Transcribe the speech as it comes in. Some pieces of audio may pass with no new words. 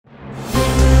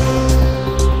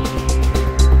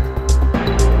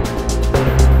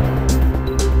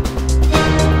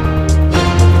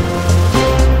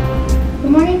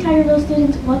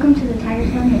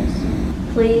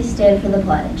stand for the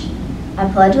pledge. I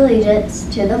pledge allegiance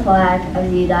to the flag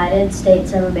of the United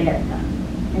States of America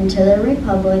and to the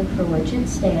republic for which it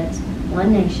stands,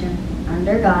 one nation,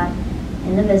 under God,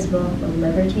 indivisible, with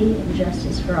liberty and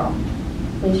justice for all.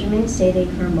 Please remain standing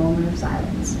for a moment of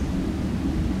silence.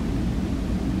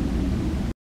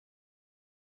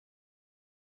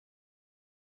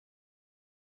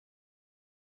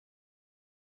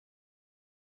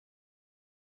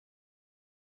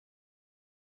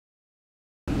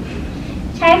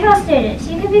 Tigerville students,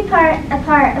 you can be a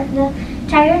part of the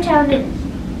Tigertown News.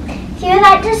 If you would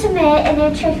like to submit an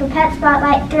entry for Pet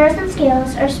Spotlight, Thrills and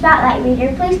Skills, or Spotlight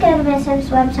Reader, please go to Ms. Sims'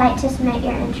 website to submit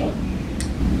your entry.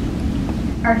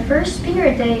 Our first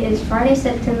Spirit Day is Friday,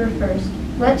 September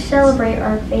 1st. Let's celebrate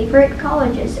our favorite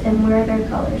colleges and wear their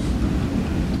colors.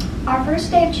 Our first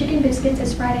day of chicken biscuits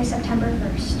is Friday, September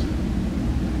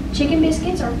 1st. Chicken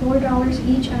biscuits are $4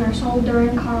 each and are sold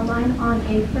during Carline on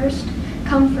a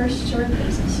first-come, first-served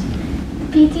basis.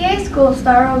 The PTA School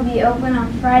Star will be open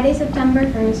on Friday, September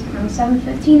 1st from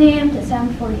 7:15 a.m. to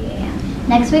 7:40 a.m.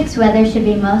 Next week's weather should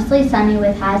be mostly sunny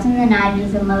with highs in the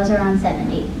 90s and lows around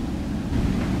 70.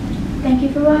 Thank you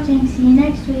for watching. See you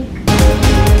next week.